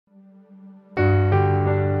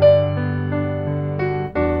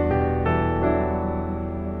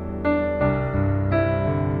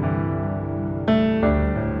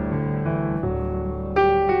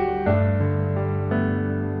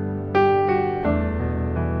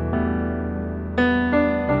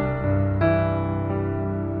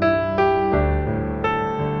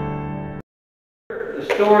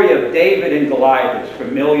story of David and Goliath. It's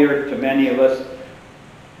familiar to many of us.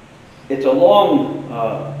 It's a long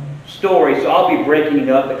story, so I'll be breaking it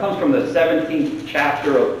up. It comes from the 17th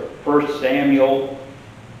chapter of 1 Samuel.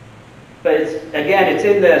 But it's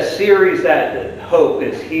in the series that Hope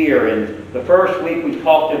is here. And the first week we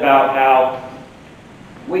talked about how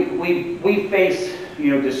we face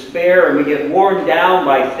despair, and we get worn down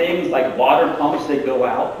by things like water pumps that go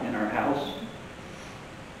out in our house.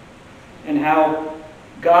 And how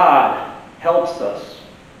God helps us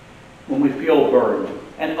when we feel burdened,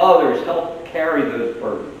 and others help carry those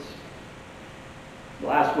burdens.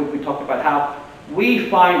 Last week we talked about how we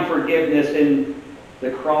find forgiveness in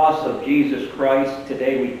the cross of Jesus Christ.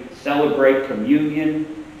 Today we celebrate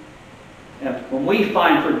communion. And when we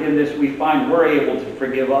find forgiveness, we find we're able to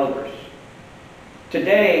forgive others.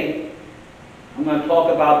 Today, I'm going to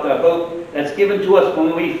talk about the hope that's given to us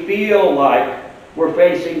when we feel like we're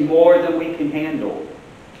facing more than we can handle.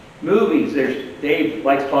 Movies, Dave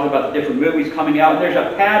likes to talk about the different movies coming out, and there's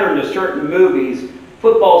a pattern to certain movies.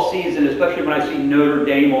 Football season, especially when I see Notre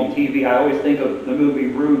Dame on TV, I always think of the movie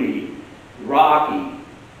Rudy, Rocky,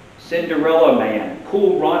 Cinderella Man,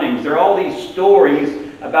 Cool Runnings. There are all these stories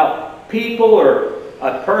about people or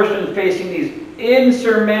a person facing these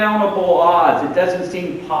insurmountable odds. It doesn't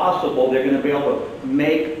seem possible they're going to be able to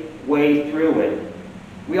make way through it.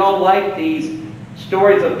 We all like these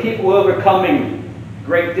stories of people overcoming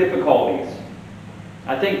great difficulties.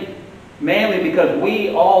 I think mainly because we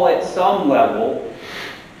all at some level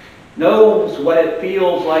knows what it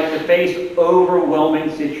feels like to face overwhelming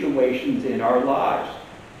situations in our lives,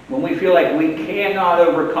 when we feel like we cannot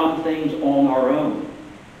overcome things on our own.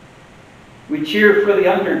 We cheer for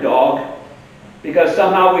the underdog because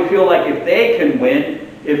somehow we feel like if they can win,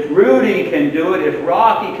 if Rudy can do it, if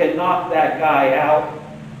Rocky can knock that guy out,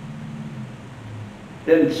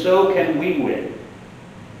 then so can we win.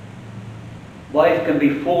 Life can be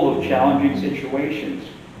full of challenging situations.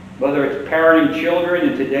 Whether it's parenting children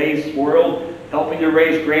in today's world, helping to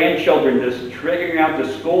raise grandchildren, just figuring out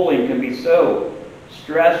the schooling can be so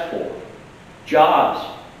stressful.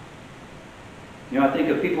 Jobs. I think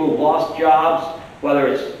of people who lost jobs, whether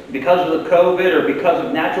it's because of the COVID or because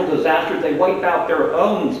of natural disasters. They wipe out their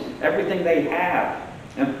homes, everything they have.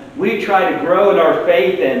 And we try to grow in our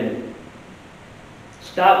faith and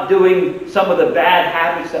stop doing some of the bad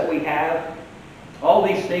habits that we have. All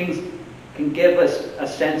these things can give us a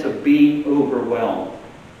sense of being overwhelmed.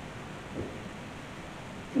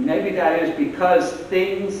 And maybe that is because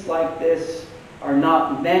things like this are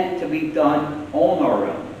not meant to be done on our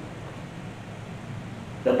own.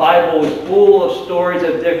 The Bible is full of stories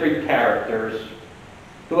of different characters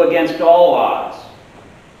who, against all odds,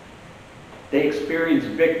 they experience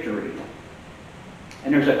victory.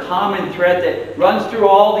 And there's a common thread that runs through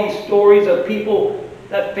all these stories of people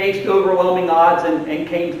that faced overwhelming odds and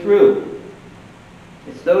came through.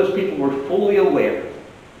 It's those people who were fully aware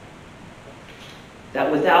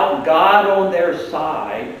that without God on their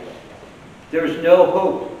side, there's no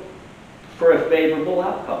hope for a favorable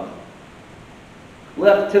outcome.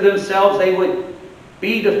 Left to themselves, they would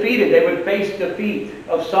be defeated. They would face defeat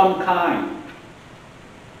of some kind.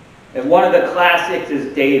 And one of the classics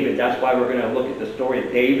is David. That's why we're going to look at the story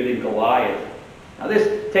of David and Goliath. Now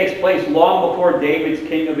this takes place long before David's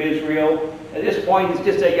king of Israel. At this point, he's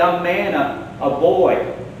just a young man, a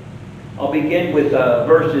boy. I'll begin with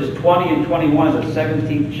verses 20 and 21 of the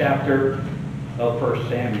 17th chapter of 1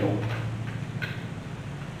 Samuel.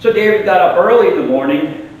 So David got up early in the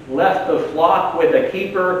morning, left the flock with a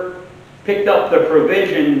keeper, picked up the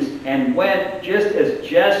provisions, and went just as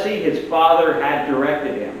Jesse, his father, had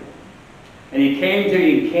directed him. And he came to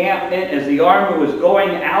the encampment as the army was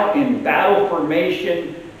going out in battle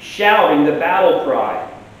formation, shouting the battle cry.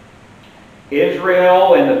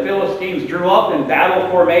 Israel and the Philistines drew up in battle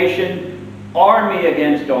formation, army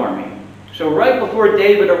against army. So right before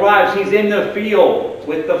David arrives, he's in the field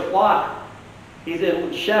with the flock. He's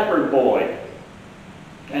a shepherd boy.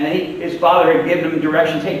 And his father had given him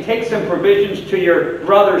directions. Hey, take some provisions to your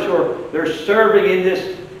brothers they're serving in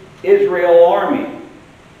this Israel army.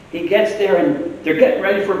 He gets there and they're getting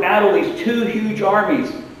ready for battle, these two huge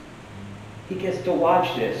armies. He gets to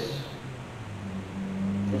watch this.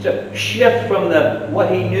 It's a shift from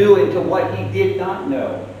what he knew into what he did not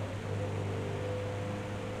know.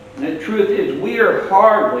 And the truth is, we are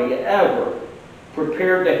hardly ever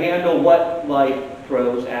prepared to handle what life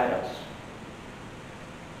throws at us.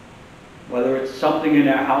 Whether it's something in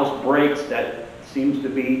our house breaks, that seems to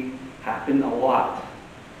be happening a lot.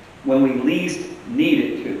 When we least need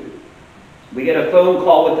it to. We get a phone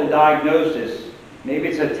call with a diagnosis. Maybe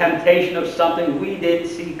it's a temptation of something we didn't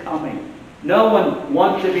see coming. No one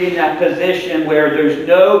wants to be in that position where there's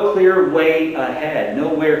no clear way ahead,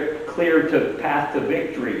 nowhere clear to path to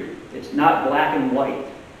victory. It's not black and white.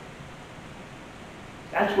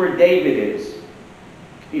 That's where David is.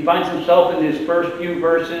 He finds himself in his first few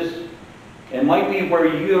verses, and might be where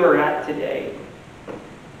you are at today.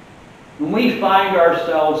 When we find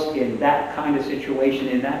ourselves in that kind of situation,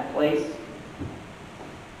 in that place,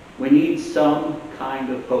 we need some kind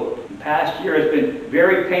of hope. The past year has been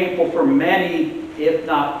very painful for many, if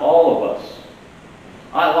not all of us.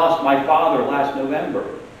 I lost my father last November.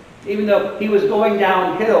 Even though he was going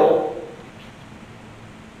downhill,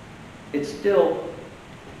 it still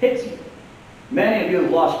hits you. Many of you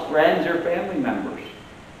have lost friends or family members.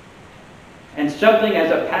 And something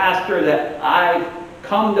as a pastor that I've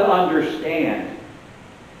come to understand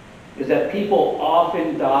is that people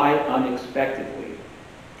often die unexpectedly.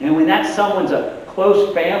 And when that someone's a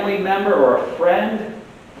close family member or a friend,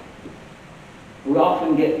 we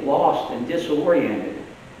often get lost and disoriented.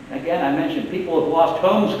 Again, I mentioned people have lost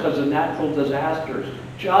homes because of natural disasters,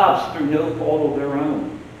 jobs through no fault of their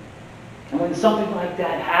own. And when something like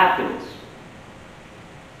that happens,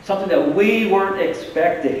 something that we weren't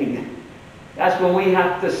expecting, that's when we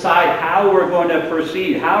have to decide how we're going to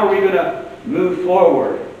proceed. How are we going to move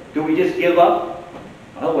forward? Do we just give up?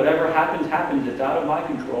 Well, whatever happens, happens. It's out of my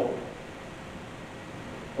control.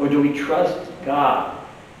 Or do we trust God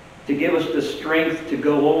to give us the strength to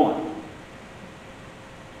go on?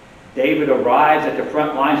 David arrives at the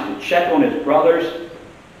front lines to check on his brothers.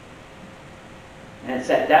 And it's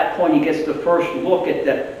at that point he gets the first look at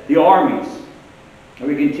the armies. And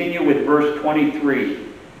we continue with verse 23.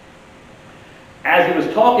 As he was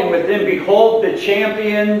talking with them, behold, the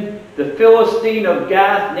champion, the Philistine of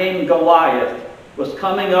Gath, named Goliath, was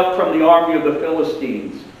coming up from the army of the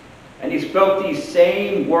Philistines. And he spoke these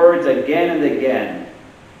same words again and again.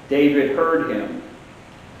 David heard him.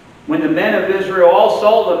 When the men of Israel all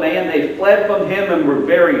saw the man, they fled from him and were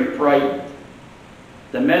very frightened.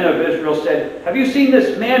 The men of Israel said, "Have you seen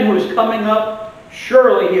this man who is coming up?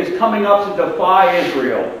 Surely he is coming up to defy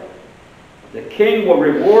Israel. The king will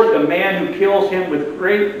reward the man who kills him with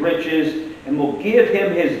great riches and will give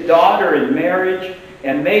him his daughter in marriage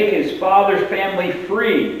and make his father's family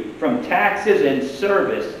free from taxes and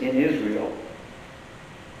service in Israel."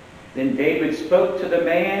 Then David spoke to the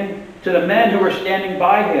men who were standing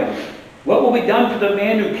by him. "What will be done for the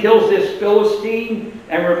man who kills this Philistine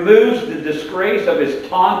and removes the disgrace of his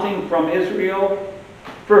taunting from Israel?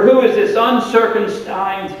 For who is this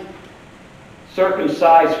uncircumcised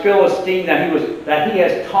Philistine that he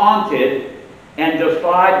has taunted and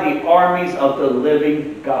defied the armies of the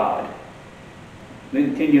living God?"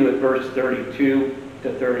 Continue at verse 32 to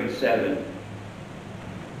 37.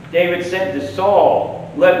 David said to Saul,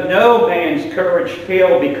 "Let no man's courage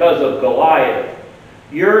fail because of Goliath.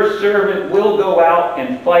 Your servant will go out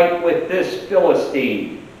and fight with this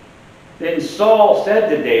Philistine." Then Saul said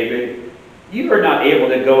to David, "You are not able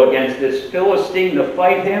to go against this Philistine to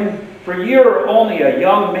fight him, for you are only a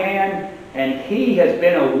young man, and he has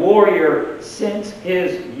been a warrior since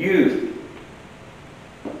his youth."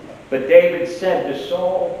 But David said to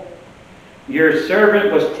Saul, "Your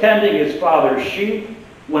servant was tending his father's sheep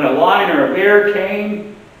when a lion or a bear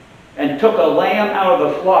came and took a lamb out of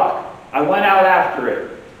the flock. I went out after it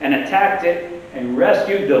and attacked it and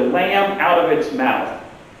rescued the lamb out of its mouth.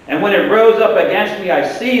 And when it rose up against me, I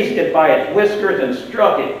seized it by its whiskers and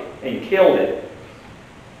struck it and killed it.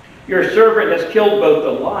 Your servant has killed both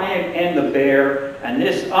the lion and the bear, and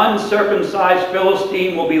this uncircumcised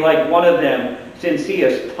Philistine will be like one of them, since he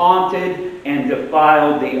has taunted and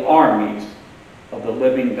defiled the armies of the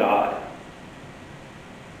living God."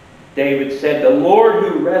 David said, "The Lord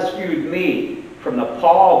who rescued me from the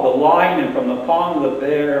paw of the lion and from the paw of the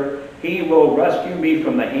bear, he will rescue me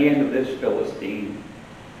from the hand of this Philistine."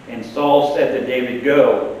 And Saul said to David,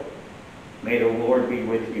 "Go, may the Lord be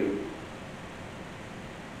with you."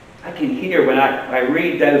 I can hear when I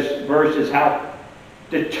read those verses how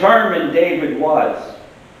determined David was.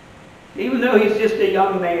 Even though he's just a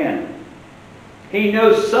young man, he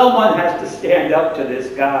knows someone has to stand up to this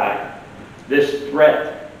guy, this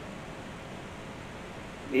threat.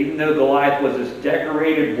 Even though Goliath was this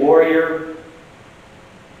decorated warrior,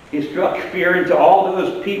 he struck fear into all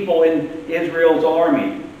those people in Israel's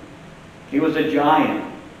army. He was a giant.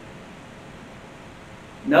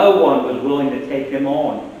 No one was willing to take him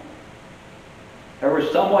on. However,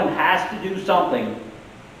 someone has to do something,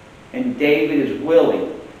 and David is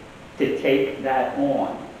willing to take that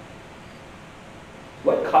on.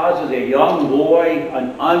 What causes a young boy,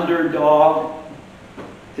 an underdog,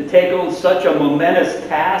 to take on such a momentous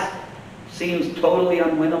task seems totally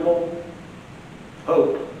unwinnable.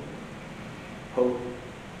 Hope. Hope.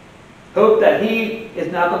 Hope that he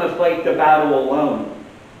is not going to fight the battle alone.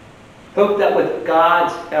 Hope that with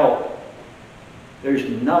God's help, there's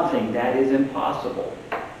nothing that is impossible.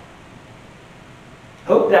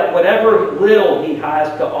 Hope that whatever little he has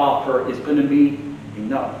to offer is going to be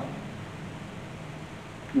enough.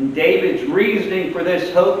 And David's reasoning for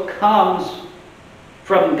this hope comes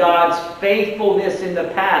from God's faithfulness in the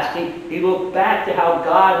past. He looked back to how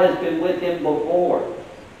God has been with him before.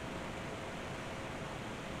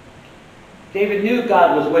 David knew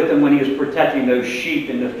God was with him when he was protecting those sheep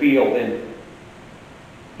in the field, and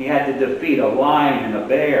he had to defeat a lion and a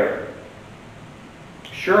bear.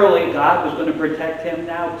 Surely God was going to protect him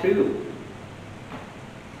now too.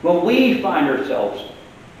 When we find ourselves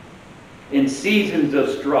in seasons of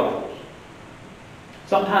struggles,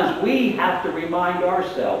 sometimes we have to remind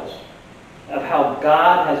ourselves of how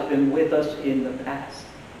God has been with us in the past.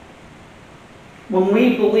 When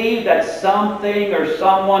we believe that something or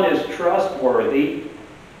someone is trustworthy,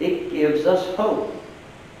 it gives us hope.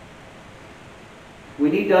 We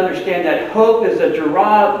need to understand that hope is a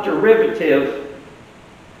derivative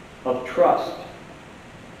of trust.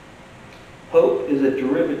 Hope is a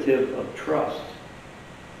derivative of trust.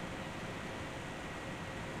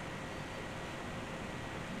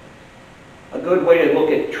 A good way to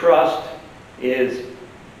look at trust is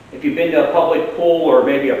if you've been to a public pool or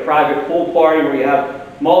maybe a private pool party where you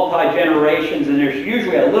have multi-generations and there's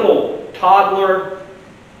usually a little toddler,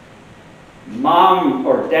 mom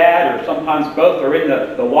or dad, or sometimes both are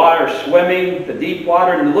in the water swimming, the deep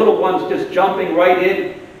water, and the little one's just jumping right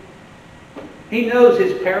in. He knows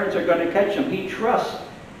his parents are going to catch him. He trusts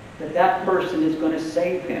that that person is going to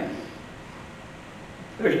save him.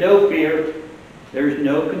 There's no fear. There's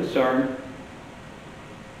no concern.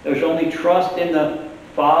 There's only trust in the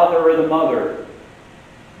father or the mother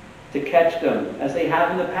to catch them, as they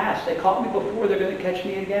have in the past. They caught me before, they're going to catch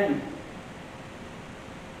me again.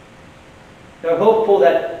 They're hopeful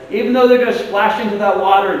that even though they're going to splash into that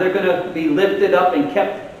water, they're going to be lifted up and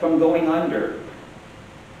kept from going under.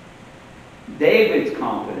 David's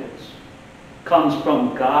confidence comes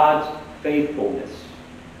from God's faithfulness.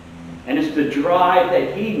 And it's the drive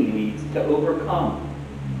that he needs to overcome.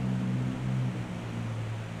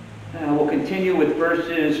 We'll continue with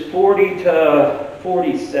verses 40 to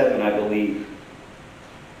 47, I believe.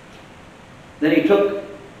 Then he took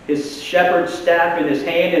his shepherd's staff in his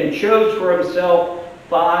hand and chose for himself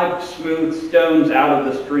 5 smooth stones out of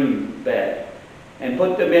the stream bed, and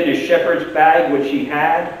put them in his shepherd's bag which he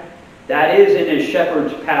had, that is, in his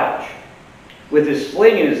shepherd's pouch. With his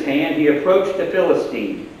sling in his hand, he approached the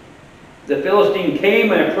Philistine. The Philistine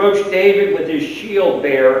came and approached David with his shield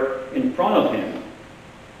bearer in front of him.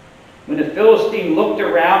 When the Philistine looked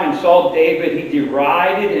around and saw David, he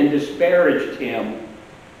derided and disparaged him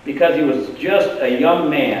because he was just a young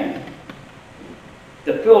man.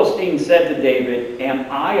 The Philistine said to David, "Am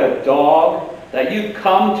I a dog that you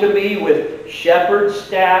come to me with shepherd's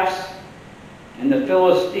staffs?" And the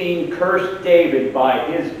Philistine cursed David by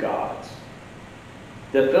his gods.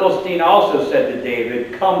 The Philistine also said to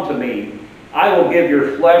David, "Come to me. I will give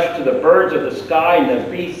your flesh to the birds of the sky and the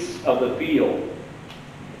beasts of the field."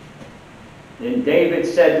 Then David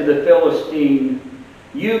said to the Philistine,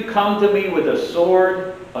 "You come to me with a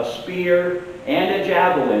sword, a spear, and a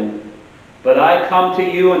javelin, but I come to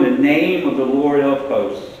you in the name of the Lord of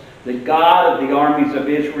hosts, the God of the armies of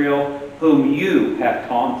Israel, whom you have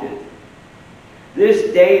taunted.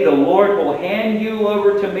 This day the Lord will hand you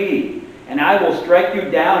over to me, and I will strike you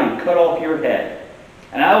down and cut off your head.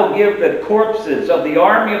 And I will give the corpses of the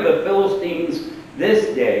army of the Philistines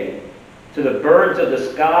this day to the birds of the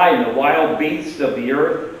sky and the wild beasts of the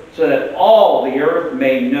earth, so that all the earth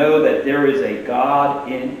may know that there is a God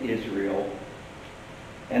in Israel,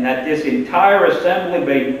 and that this entire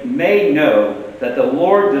assembly may know that the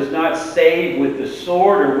Lord does not save with the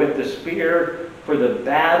sword or with the spear, for the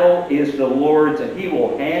battle is the Lord's, and he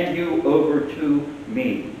will hand you over to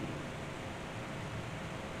me."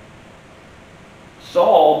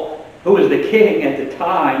 Saul, who was the king at the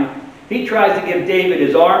time, he tries to give David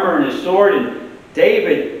his armor and his sword, and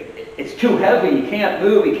David, it's too heavy, he can't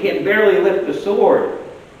move, he can barely lift the sword.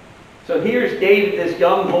 So here's David, this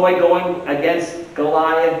young boy, going against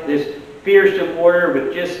Goliath, this fearsome warrior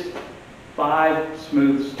with just 5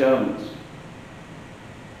 smooth stones.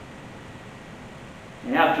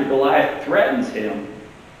 And after Goliath threatens him,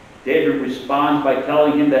 David responds by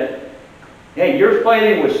telling him that, "Hey, you're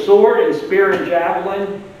fighting with sword and spear and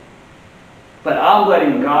javelin, but I'm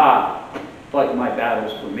letting God fight my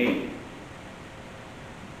battles for me."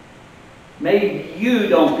 Maybe you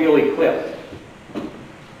don't feel equipped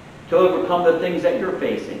to overcome the things that you're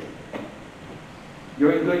facing.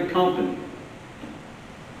 You're in good company.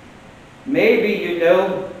 Maybe you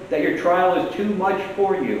know that your trial is too much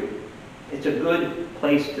for you. It's a good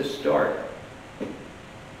place to start.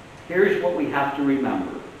 Here's what we have to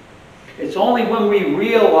remember. It's only when we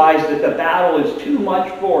realize that the battle is too much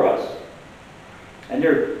for us, and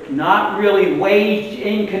they're not really waged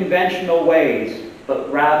in conventional ways, but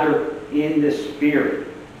rather in the Spirit,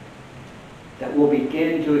 that we'll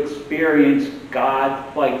begin to experience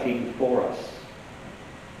God fighting for us.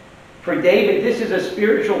 For David, this is a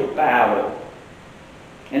spiritual battle,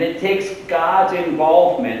 and it takes God's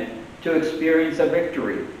involvement to experience a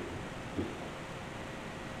victory.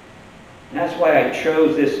 And that's why I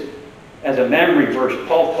chose this as a memory verse.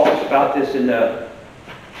 Paul talks about this in the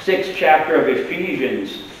 6th chapter of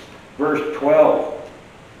Ephesians, verse 12.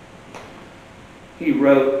 He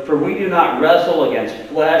wrote, "For we do not wrestle against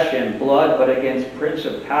flesh and blood, but against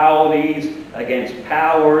principalities, against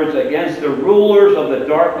powers, against the rulers of the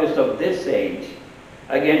darkness of this age,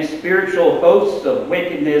 against spiritual hosts of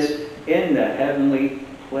wickedness in the heavenly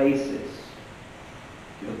places."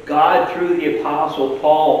 God, through the Apostle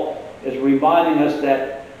Paul, is reminding us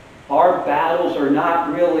that our battles are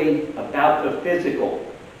not really about the physical,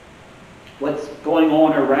 what's going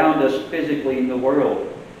on around us physically in the world.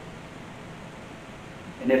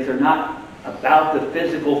 And if they're not about the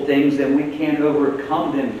physical things, then we can't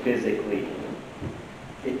overcome them physically.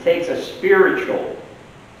 It takes a spiritual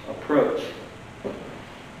approach.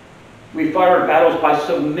 We fight our battles by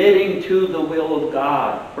submitting to the will of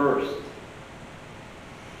God first.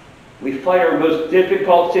 We fight our most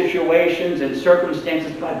difficult situations and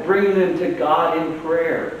circumstances by bringing them to God in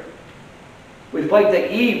prayer. We fight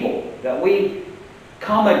the evil that we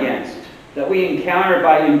come against, that we encounter,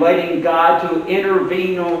 by inviting God to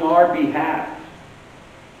intervene on our behalf.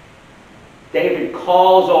 David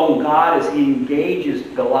calls on God as he engages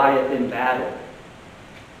Goliath in battle.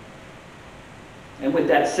 And with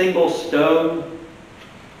that single stone,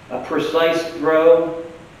 a precise throw,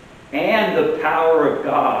 and the power of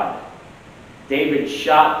God, David's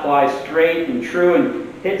shot flies straight and true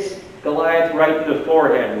and hits Goliath right in the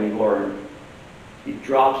forehead, we learn. He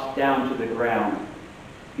drops down to the ground.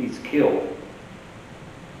 He's killed.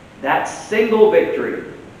 That single victory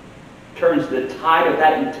turns the tide of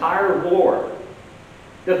that entire war.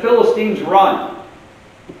 The Philistines run,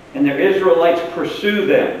 and the Israelites pursue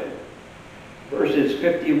them. Verses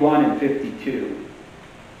 51 and 52.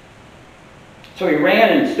 So he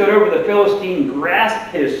ran and stood over the Philistine,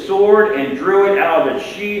 grasped his sword and drew it out of its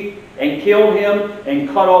sheath, and killed him and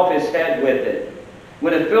cut off his head with it.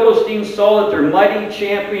 When the Philistines saw that their mighty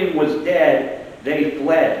champion was dead, they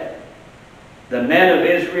fled. The men of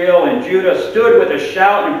Israel and Judah stood with a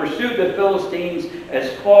shout and pursued the Philistines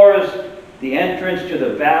as far as the entrance to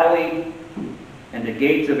the valley and the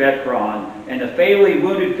gates of Ekron. And the fatally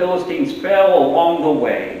wounded Philistines fell along the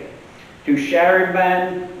way to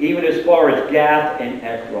Sharon, even as far as Gath and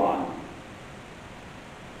Ekron.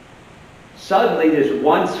 Suddenly, this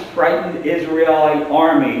once frightened Israelite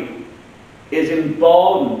army is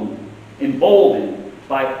emboldened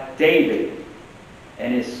by David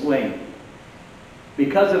and his sling.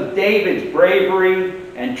 Because of David's bravery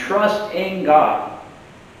and trust in God,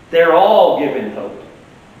 they're all given hope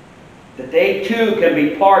that they too can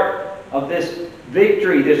be part of this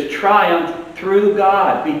victory, this triumph through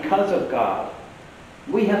God, because of God.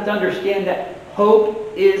 We have to understand that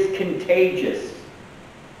hope is contagious.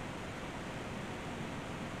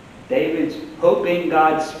 David's hope in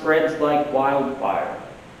God spreads like wildfire.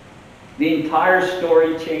 The entire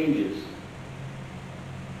story changes.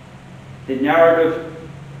 The narrative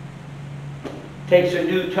takes a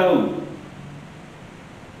new tone.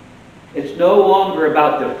 It's no longer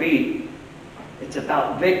about defeat. It's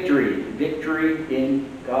about victory. Victory in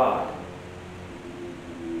God.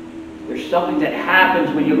 There's something that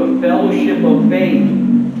happens when you have a fellowship of faith,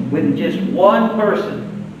 when just one person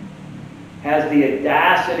has the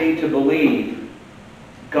audacity to believe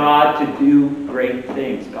God to do great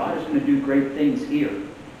things. God is going to do great things here.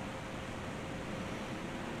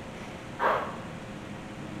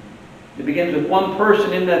 It begins with one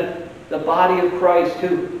person in the body of Christ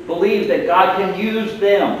who believes that God can use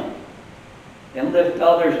them and lift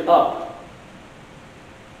others up.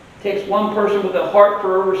 It takes one person with a heart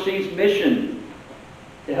for overseas mission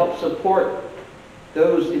to help support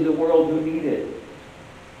those in the world who need it.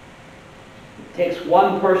 It takes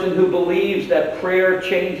one person who believes that prayer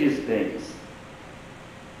changes things.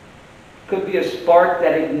 It could be a spark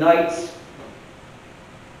that ignites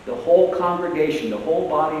the whole congregation, the whole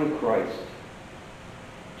body of Christ,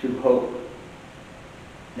 to hope.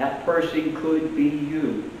 That person could be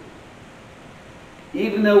you.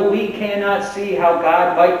 Even though we cannot see how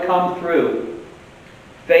God might come through,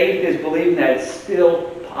 faith is believing that it's still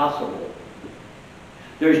possible.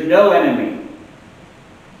 There's no enemy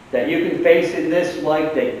that you can face in this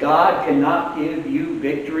life that God cannot give you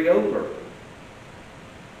victory over.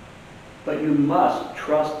 But you must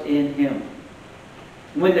trust in Him.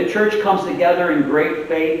 When the church comes together in great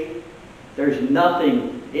faith, there's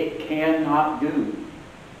nothing it cannot do.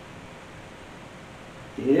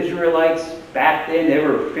 The Israelites back then, they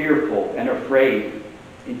were fearful and afraid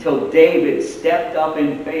until David stepped up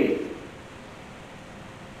in faith.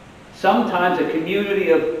 Sometimes a community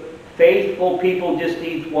of faithful people just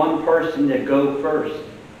needs one person to go first.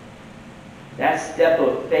 That step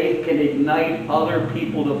of faith can ignite other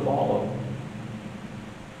people to follow.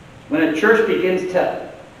 When a church begins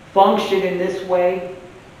to function in this way,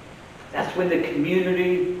 that's when the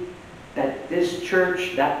community that this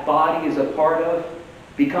church, that body is a part of,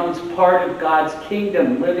 becomes part of God's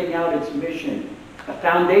kingdom, living out its mission. A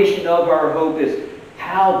foundation of our hope is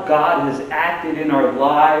how God has acted in our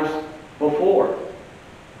lives before.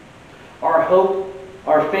 Our hope,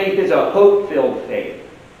 our faith is a hope-filled faith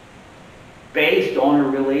based on a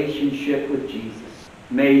relationship with Jesus.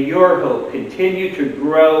 May your hope continue to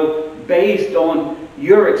grow based on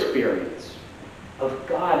your experience of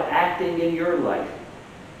God acting in your life.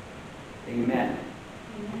 Amen.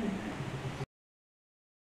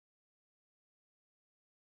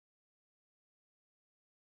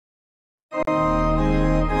 Amen.